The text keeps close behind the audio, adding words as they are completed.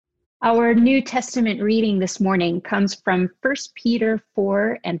Our New Testament reading this morning comes from 1 Peter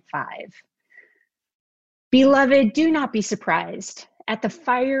 4 and 5. Beloved, do not be surprised at the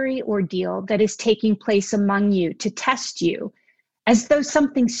fiery ordeal that is taking place among you to test you, as though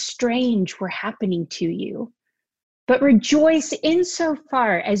something strange were happening to you. But rejoice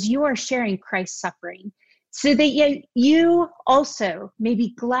insofar as you are sharing Christ's suffering, so that you also may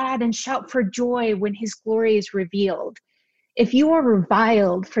be glad and shout for joy when his glory is revealed. If you are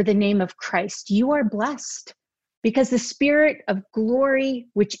reviled for the name of Christ, you are blessed, because the Spirit of glory,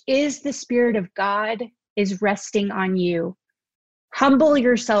 which is the Spirit of God, is resting on you. Humble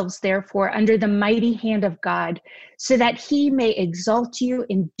yourselves, therefore, under the mighty hand of God, so that he may exalt you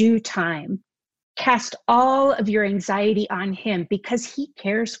in due time. Cast all of your anxiety on him, because he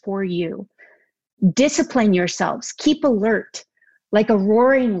cares for you. Discipline yourselves, keep alert. Like a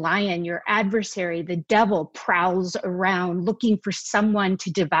roaring lion, your adversary, the devil, prowls around looking for someone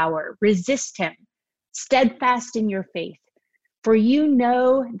to devour. Resist him, steadfast in your faith, for you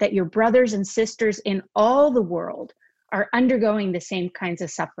know that your brothers and sisters in all the world are undergoing the same kinds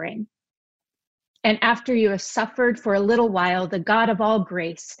of suffering. And after you have suffered for a little while, the God of all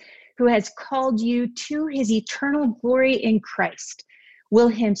grace, who has called you to his eternal glory in Christ, will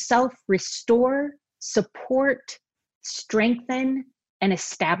himself restore, support, strengthen, and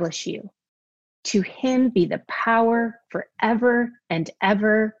establish you. To him be the power forever and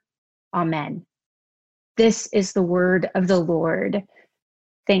ever. Amen. This is the word of the Lord.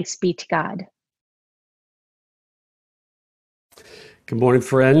 Thanks be to God. Good morning,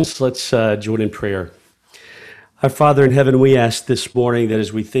 friends. Let's join in prayer. Our Father in heaven, we ask this morning that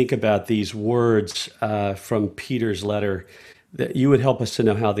as we think about these words from Peter's letter, that you would help us to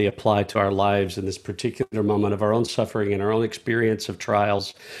know how they apply to our lives in this particular moment of our own suffering and our own experience of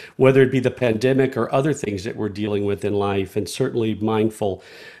trials, whether it be the pandemic or other things that we're dealing with in life, and certainly mindful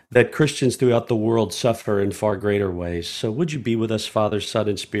that Christians throughout the world suffer in far greater ways. So would you be with us, Father, Son,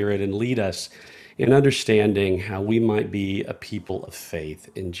 and Spirit, and lead us in understanding how we might be a people of faith.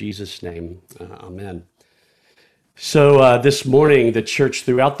 In Jesus' name, amen. So this morning, the church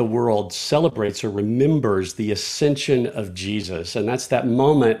throughout the world celebrates or remembers the ascension of Jesus. And that's that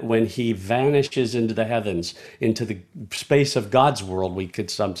moment when he vanishes into the heavens, into the space of God's world, we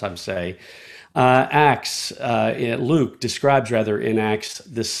could sometimes say. Luke describes rather in Acts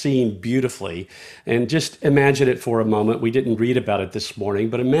the scene beautifully. And just imagine it for a moment. We didn't read about it this morning,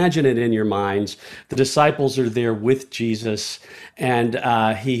 but imagine it in your minds. The disciples are there with Jesus, and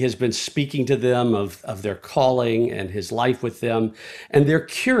he has been speaking to them of their calling and his life with them. And they're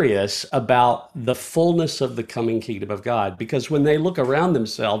curious about the fullness of the coming kingdom of God, because when they look around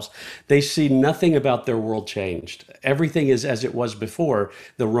themselves, they see nothing about their world changed. Everything is as it was before.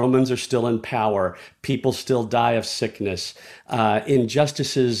 The Romans are still in power. People still die of sickness.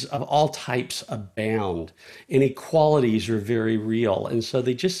 Injustices of all types abound. Inequalities are very real. And so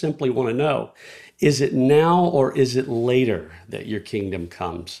they just simply want to know, is it now or is it later that your kingdom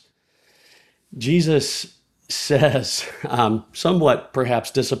comes? Jesus says, somewhat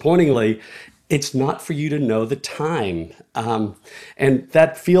perhaps disappointingly, it's not for you to know the time. And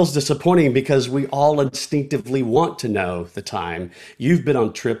that feels disappointing because we all instinctively want to know the time. You've been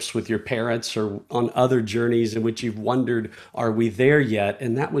on trips with your parents or on other journeys in which you've wondered, are we there yet?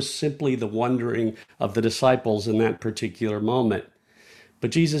 And that was simply the wondering of the disciples in that particular moment.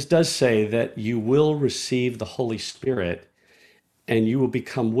 But Jesus does say that you will receive the Holy Spirit and you will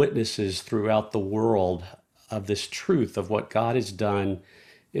become witnesses throughout the world of this truth of what God has done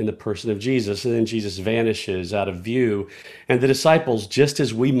in the person of Jesus. And then Jesus vanishes out of view. And the disciples, just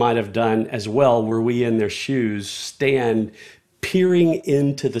as we might have done as well, were we in their shoes, stand peering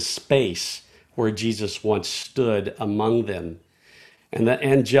into the space where Jesus once stood among them. And the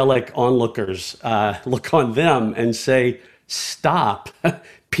angelic onlookers look on them and say, stop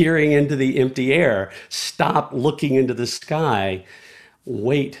peering into the empty air. Stop looking into the sky.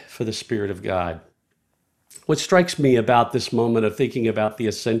 Wait for the Spirit of God. What strikes me about this moment of thinking about the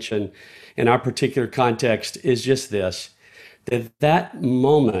ascension in our particular context is just this, that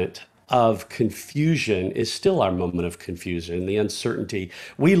moment of confusion is still our moment of confusion, the uncertainty.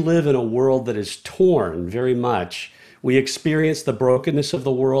 We live in a world that is torn very much. We experience the brokenness of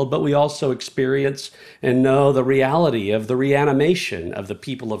the world, but we also experience and know the reality of the reanimation of the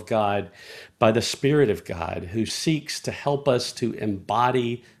people of God by the Spirit of God, who seeks to help us to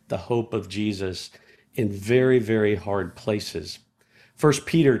embody the hope of Jesus in very, very hard places. First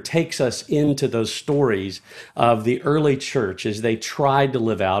Peter takes us into those stories of the early church as they tried to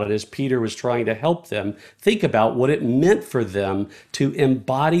live out, and as Peter was trying to help them think about what it meant for them to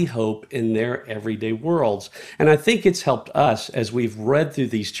embody hope in their everyday worlds. And I think it's helped us as we've read through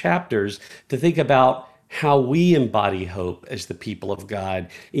these chapters to think about how we embody hope as the people of God,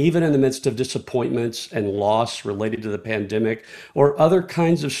 even in the midst of disappointments and loss related to the pandemic or other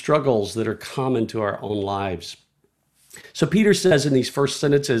kinds of struggles that are common to our own lives. So Peter says in these first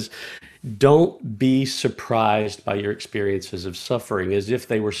sentences, don't be surprised by your experiences of suffering as if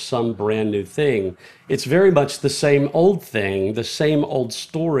they were some brand new thing. It's very much the same old thing, the same old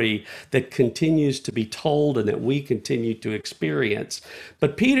story that continues to be told and that we continue to experience.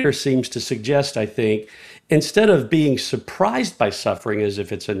 But Peter seems to suggest, I think, instead of being surprised by suffering as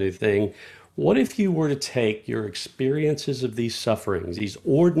if it's a new thing, what if you were to take your experiences of these sufferings, these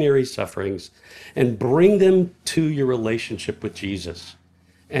ordinary sufferings, and bring them to your relationship with Jesus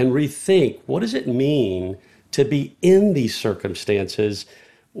and rethink, what does it mean to be in these circumstances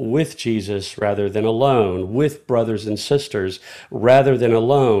with Jesus rather than alone, with brothers and sisters rather than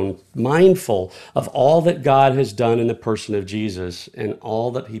alone, mindful of all that God has done in the person of Jesus and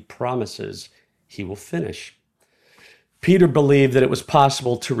all that he promises he will finish. Peter believed that it was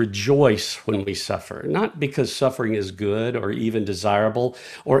possible to rejoice when we suffer, not because suffering is good or even desirable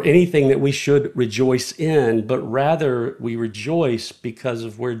or anything that we should rejoice in, but rather we rejoice because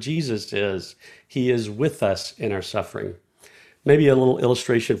of where Jesus is. He is with us in our suffering. Maybe a little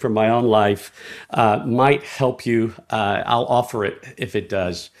illustration from my own life might help you. I'll offer it if it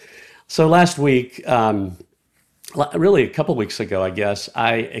does. So last week, really a couple weeks ago, I guess,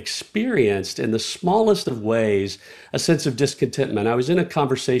 I experienced in the smallest of ways a sense of discontentment. I was in a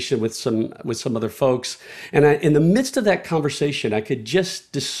conversation with some other folks, and in the midst of that conversation, I could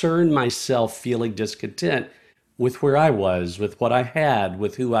just discern myself feeling discontent with where I was, with what I had,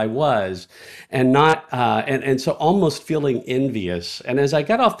 with who I was, and not and so almost feeling envious. And as I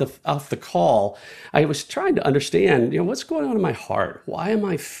got off the call, I was trying to understand, what's going on in my heart? Why am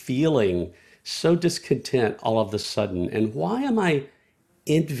I feeling so discontent all of a sudden? And why am I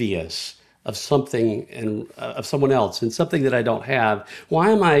envious of something and of someone else and something that I don't have?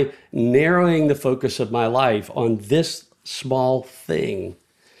 Why am I narrowing the focus of my life on this small thing?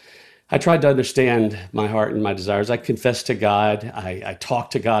 I tried to understand my heart and my desires. I confessed to God. I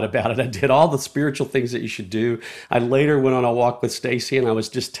talked to God about it. I did all the spiritual things that you should do. I later went on a walk with Stacy, and I was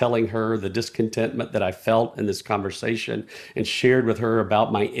just telling her the discontentment that I felt in this conversation and shared with her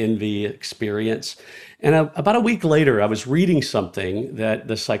about my envy experience. And about a week later, I was reading something that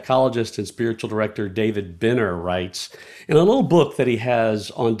the psychologist and spiritual director David Benner writes in a little book that he has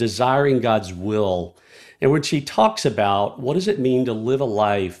on desiring God's will, in which he talks about what does it mean to live a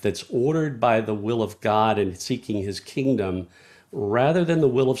life that's ordered by the will of God and seeking his kingdom rather than the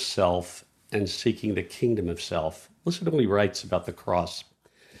will of self and seeking the kingdom of self. Listen to what he writes about the cross.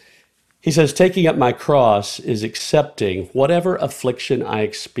 He says, taking up my cross is accepting whatever affliction I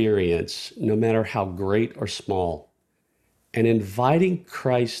experience, no matter how great or small, and inviting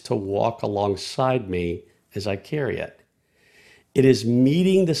Christ to walk alongside me as I carry it. It is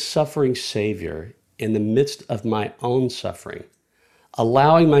meeting the suffering Savior in the midst of my own suffering,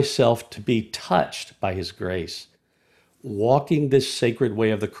 allowing myself to be touched by his grace. Walking this sacred way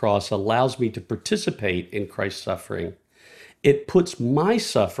of the cross allows me to participate in Christ's suffering. It puts my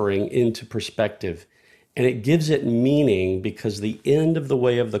suffering into perspective, and it gives it meaning because the end of the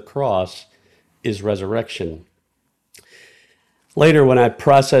way of the cross is resurrection. Later, when I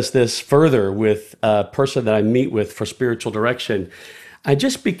process this further with a person that I meet with for spiritual direction, I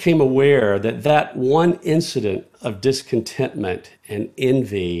just became aware that that one incident of discontentment and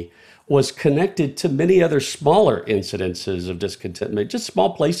envy was connected to many other smaller incidences of discontentment, just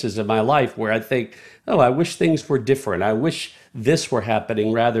small places in my life where I think, oh, I wish things were different. I wish this were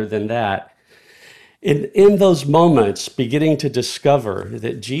happening rather than that. In those moments, beginning to discover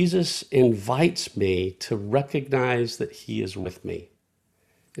that Jesus invites me to recognize that he is with me.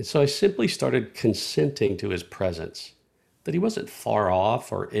 And so I simply started consenting to his presence, that he wasn't far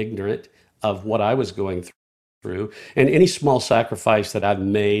off or ignorant of what I was going through. And any small sacrifice that I've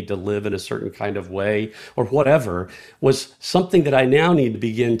made to live in a certain kind of way or whatever was something that I now need to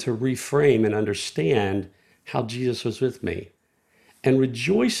begin to reframe and understand how Jesus was with me. And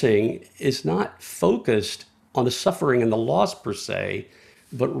rejoicing is not focused on the suffering and the loss per se,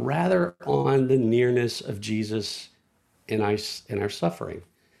 but rather on the nearness of Jesus in our suffering.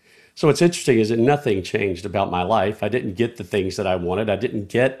 So what's interesting is that nothing changed about my life. I didn't get the things that I wanted. I didn't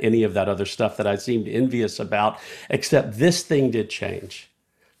get any of that other stuff that I seemed envious about, except this thing did change.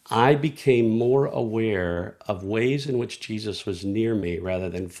 I became more aware of ways in which Jesus was near me rather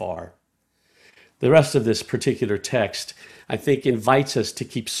than far. The rest of this particular text, I think, invites us to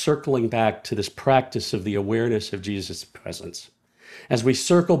keep circling back to this practice of the awareness of Jesus' presence. As we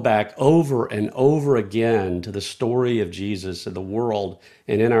circle back over and over again to the story of Jesus in the world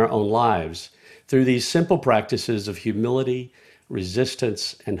and in our own lives, through these simple practices of humility,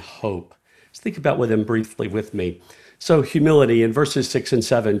 resistance, and hope. Let's think about them briefly with me. So humility in verses 6 and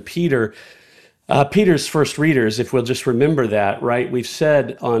 7, Peter's first readers, if we'll just remember that, right? We've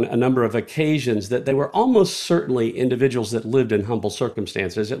said on a number of occasions that they were almost certainly individuals that lived in humble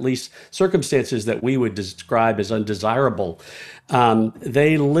circumstances, at least circumstances that we would describe as undesirable.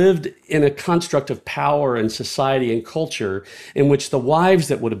 They lived in a construct of power and society and culture in which the wives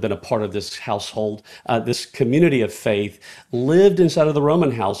that would have been a part of this household, this community of faith, lived inside of the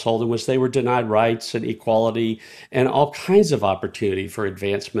Roman household in which they were denied rights and equality and all kinds of opportunity for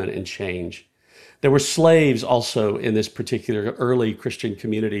advancement and change. There were slaves also in this particular early Christian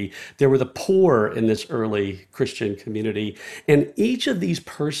community. There were the poor in this early Christian community. And each of these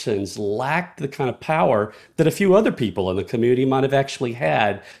persons lacked the kind of power that a few other people in the community might have actually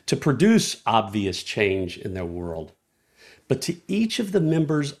had to produce obvious change in their world. But to each of the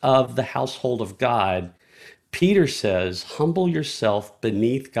members of the household of God, Peter says, humble yourself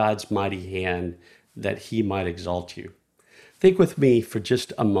beneath God's mighty hand that he might exalt you. Think with me for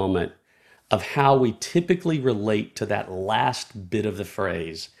just a moment of how we typically relate to that last bit of the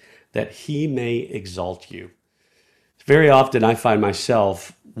phrase, that he may exalt you. Very often I find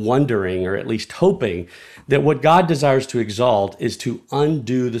myself wondering, or at least hoping, that what God desires to exalt is to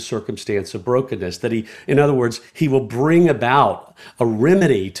undo the circumstance of brokenness, that in other words, he will bring about a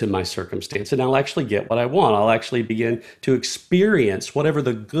remedy to my circumstance and I'll actually get what I want. I'll actually begin to experience whatever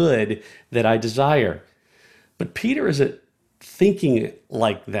the good that I desire. But Peter isn't thinking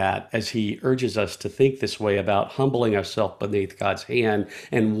like that as he urges us to think this way about humbling ourselves beneath God's hand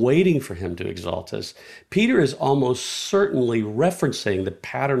and waiting for him to exalt us. Peter is almost certainly referencing the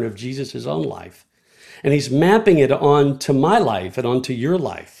pattern of Jesus' own life. And he's mapping it onto my life and onto your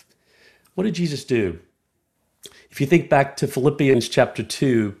life. What did Jesus do? If you think back to Philippians chapter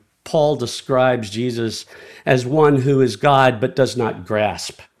 2, Paul describes Jesus as one who is God but does not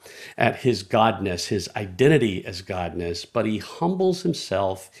grasp at his godness, his identity as godness, but he humbles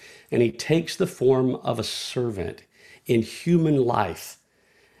himself and he takes the form of a servant in human life.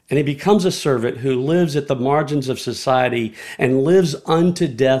 And he becomes a servant who lives at the margins of society and lives unto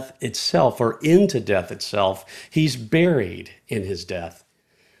death itself, or into death itself. He's buried in his death.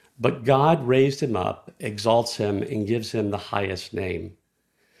 But God raised him up, exalts him, and gives him the highest name.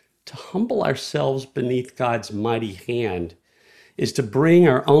 To humble ourselves beneath God's mighty hand is to bring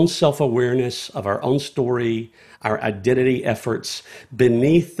our own self-awareness of our own story, our identity efforts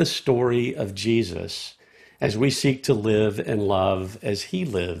beneath the story of Jesus as we seek to live and love as he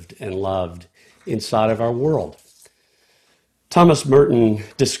lived and loved inside of our world. Thomas Merton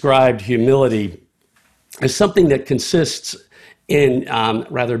described humility as something that consists in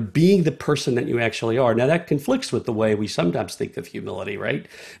rather being the person that you actually are. Now that conflicts with the way we sometimes think of humility, right?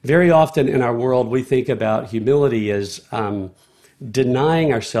 Very often in our world, we think about humility as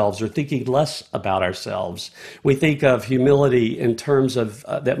denying ourselves or thinking less about ourselves. We think of humility in terms of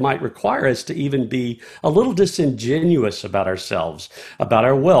that might require us to even be a little disingenuous about ourselves, about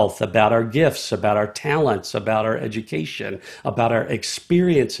our wealth, about our gifts, about our talents, about our education, about our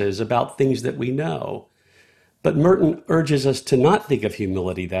experiences, about things that we know. But Merton urges us to not think of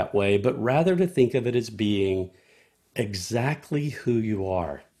humility that way, but rather to think of it as being exactly who you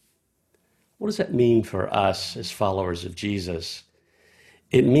are. What does that mean for us as followers of Jesus?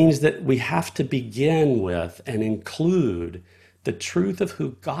 It means that we have to begin with and include the truth of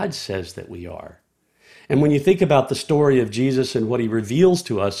who God says that we are. And when you think about the story of Jesus and what he reveals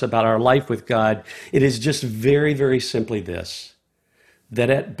to us about our life with God, it is just very, very simply this, that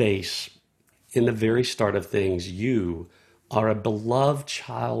at base, in the very start of things, you are a beloved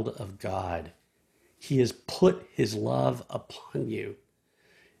child of God. He has put his love upon you.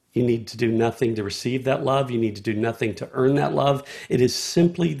 You need to do nothing to receive that love. You need to do nothing to earn that love. It is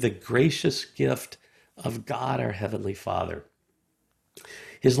simply the gracious gift of God, our Heavenly Father.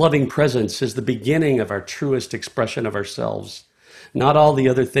 His loving presence is the beginning of our truest expression of ourselves. Not all the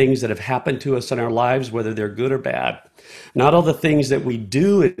other things that have happened to us in our lives, whether they're good or bad. Not all the things that we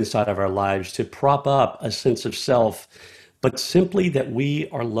do inside of our lives to prop up a sense of self, but simply that we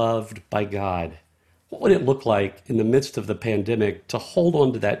are loved by God. What would it look like in the midst of the pandemic to hold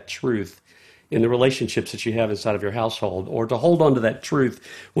on to that truth in the relationships that you have inside of your household, or to hold on to that truth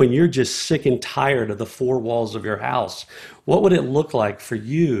when you're just sick and tired of the four walls of your house? What would it look like for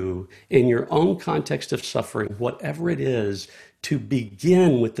you in your own context of suffering, whatever it is, to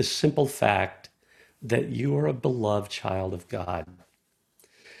begin with the simple fact that you are a beloved child of God?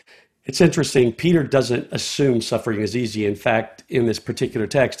 It's interesting. Peter doesn't assume suffering is easy. In fact, in this particular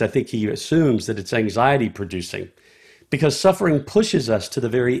text, I think he assumes that it's anxiety producing, because suffering pushes us to the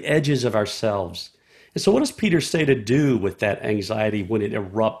very edges of ourselves. And so what does Peter say to do with that anxiety when it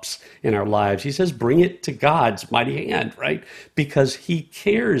erupts in our lives? He says, bring it to God's mighty hand, right? Because he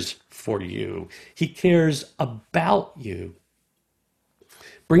cares for you. He cares about you.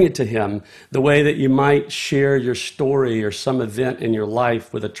 Bring it to him the way that you might share your story or some event in your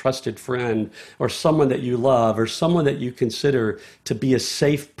life with a trusted friend or someone that you love or someone that you consider to be a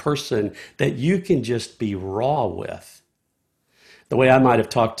safe person that you can just be raw with. The way I might have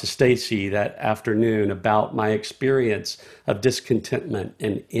talked to Stacy that afternoon about my experience of discontentment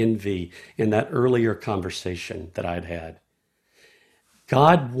and envy in that earlier conversation that I'd had.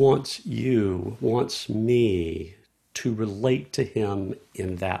 God wants you, wants me to relate to him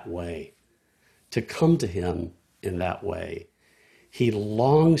in that way, to come to him in that way. He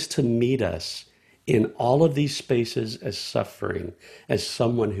longs to meet us in all of these spaces as suffering, as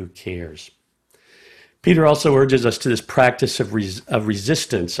someone who cares. Peter also urges us to this practice of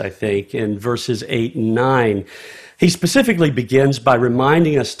resistance, I think, in verses 8 and 9. He specifically begins by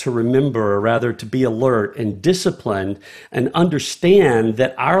reminding us to remember, or rather to be alert and disciplined and understand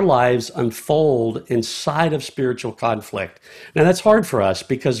that our lives unfold inside of spiritual conflict. Now, that's hard for us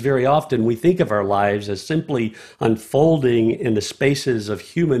because very often we think of our lives as simply unfolding in the spaces of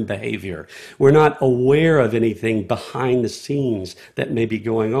human behavior. We're not aware of anything behind the scenes that may be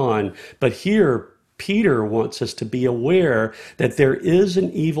going on. But here, Peter wants us to be aware that there is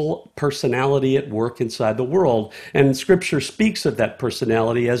an evil personality at work inside the world. And Scripture speaks of that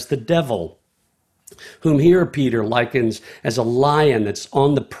personality as the devil, whom here Peter likens as a lion that's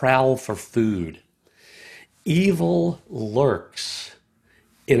on the prowl for food. Evil lurks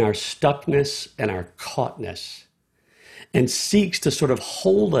in our stuckness and our caughtness, and seeks to sort of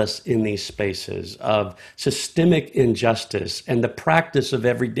hold us in these spaces of systemic injustice and the practice of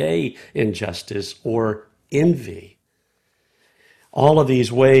everyday injustice or envy. All of these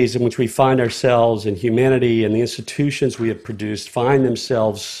ways in which we find ourselves in humanity and the institutions we have produced find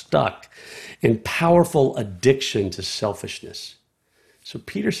themselves stuck in powerful addiction to selfishness. So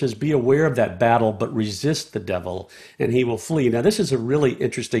Peter says, be aware of that battle, but resist the devil, and he will flee. Now, this is a really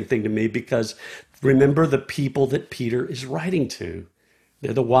interesting thing to me because remember the people that Peter is writing to.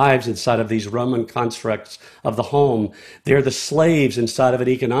 They're the wives inside of these Roman constructs of the home. They're the slaves inside of an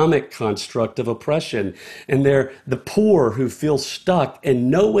economic construct of oppression. And they're the poor who feel stuck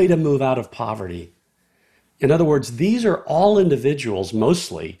and no way to move out of poverty. In other words, these are all individuals,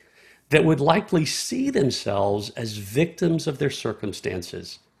 mostly, that would likely see themselves as victims of their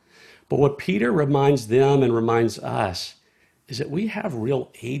circumstances. But what Peter reminds them and reminds us is that we have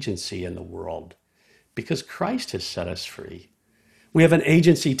real agency in the world because Christ has set us free. We have an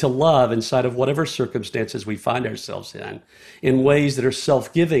agency to love inside of whatever circumstances we find ourselves in ways that are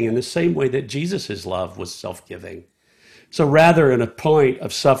self-giving in the same way that Jesus' love was self-giving. So rather in a point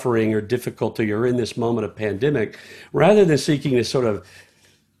of suffering or difficulty or in this moment of pandemic, rather than seeking to sort of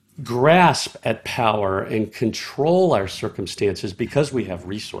grasp at power and control our circumstances because we have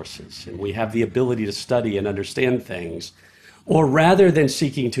resources and we have the ability to study and understand things, or rather than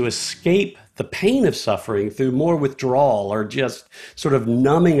seeking to escape the pain of suffering through more withdrawal or just sort of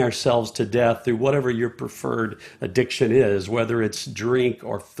numbing ourselves to death through whatever your preferred addiction is, whether it's drink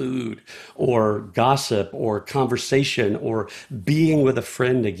or food or gossip or conversation or being with a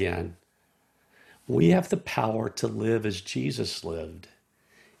friend again, we have the power to live as Jesus lived,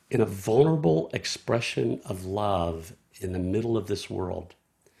 in a vulnerable expression of love in the middle of this world.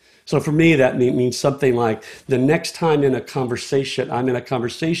 So for me, that means something like the next time I'm in a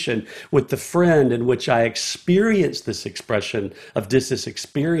conversation with the friend in which I experience this experience of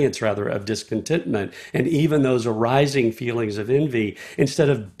discontentment, and even those arising feelings of envy, instead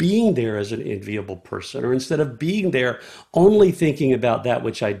of being there as an enviable person, or instead of being there only thinking about that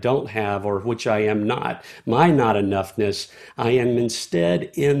which I don't have or which I am not, my not enoughness, I am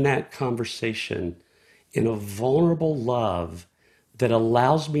instead in that conversation in a vulnerable love that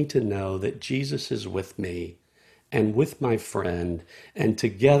allows me to know that Jesus is with me and with my friend, and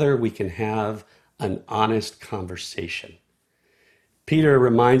together we can have an honest conversation. Peter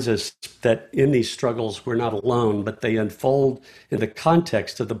reminds us that in these struggles, we're not alone, but they unfold in the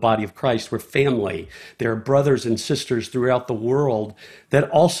context of the body of Christ. We're family. There are brothers and sisters throughout the world that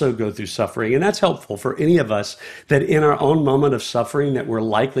also go through suffering. And that's helpful for any of us that in our own moment of suffering, that we're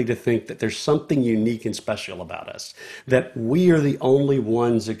likely to think that there's something unique and special about us, that we are the only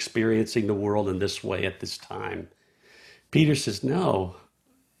ones experiencing the world in this way at this time. Peter says, no,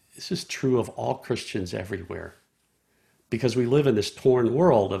 this is true of all Christians everywhere, because we live in this torn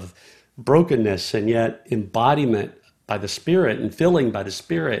world of brokenness and yet embodiment by the Spirit and filling by the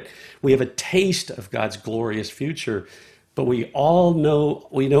Spirit. We have a taste of God's glorious future, but we know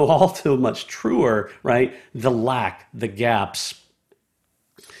all too much truer, right? The lack, the gaps.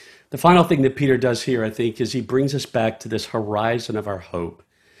 The final thing that Peter does here, I think, is he brings us back to this horizon of our hope.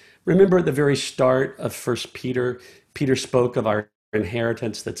 Remember at the very start of 1 Peter, Peter spoke of our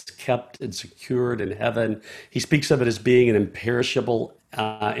inheritance that's kept and secured in heaven. He speaks of it as being an imperishable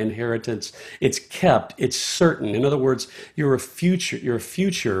inheritance. It's kept, it's certain. In other words, your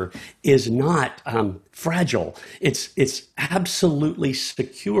future is not fragile. It's absolutely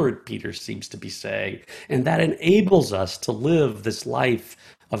secured, Peter seems to be saying. And that enables us to live this life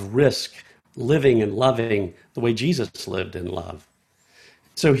of risk, living and loving the way Jesus lived in love.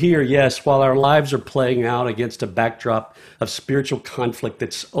 So here, yes, while our lives are playing out against a backdrop of spiritual conflict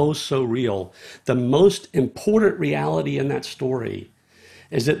that's oh so real, the most important reality in that story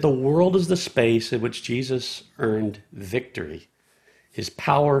is that the world is the space in which Jesus earned victory. His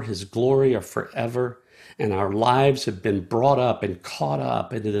power, his glory are forever, and our lives have been brought up and caught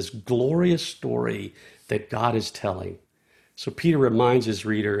up into this glorious story that God is telling. So Peter reminds his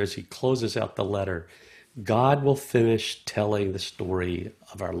reader as he closes out the letter, God will finish telling the story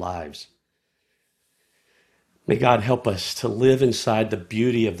of our lives. May God help us to live inside the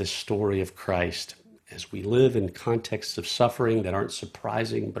beauty of the story of Christ as we live in contexts of suffering that aren't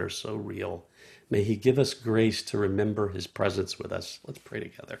surprising but are so real. May he give us grace to remember his presence with us. Let's pray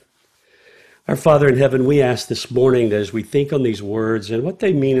together. Our Father in heaven, we ask this morning that as we think on these words and what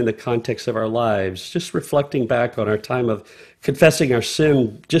they mean in the context of our lives, just reflecting back on our time of confessing our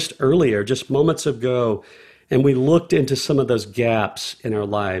sin just earlier, just moments ago, and we looked into some of those gaps in our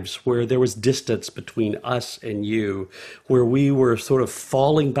lives where there was distance between us and you, where we were sort of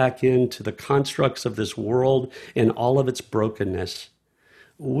falling back into the constructs of this world and all of its brokenness.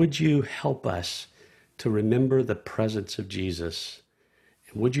 Would you help us to remember the presence of Jesus?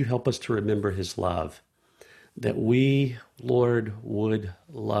 Would you help us to remember his love, that we, Lord, would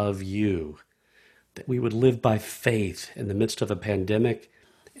love you, that we would live by faith in the midst of a pandemic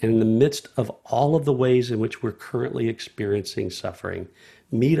and in the midst of all of the ways in which we're currently experiencing suffering.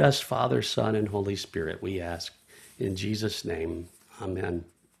 Meet us, Father, Son, and Holy Spirit, we ask. In Jesus' name, amen.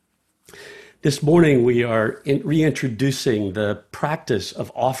 This morning, we are reintroducing the practice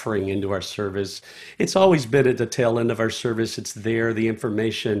of offering into our service. It's always been at the tail end of our service. It's there, the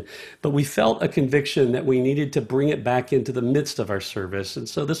information. But we felt a conviction that we needed to bring it back into the midst of our service. And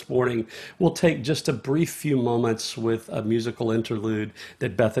so this morning, we'll take just a brief few moments with a musical interlude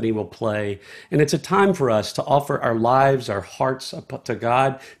that Bethany will play. And it's a time for us to offer our lives, our hearts up to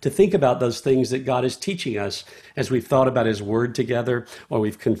God, to think about those things that God is teaching us as we've thought about his word together, or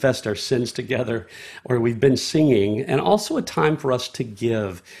we've confessed our sins together, or we've been singing, and also a time for us to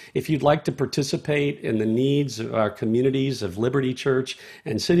give. If you'd like to participate in the needs of our communities of Liberty Church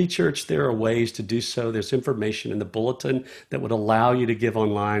and City Church, there are ways to do so. There's information in the bulletin that would allow you to give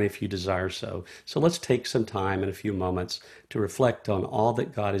online if you desire so. So let's take some time in a few moments to reflect on all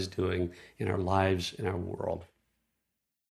that God is doing in our lives, in our world.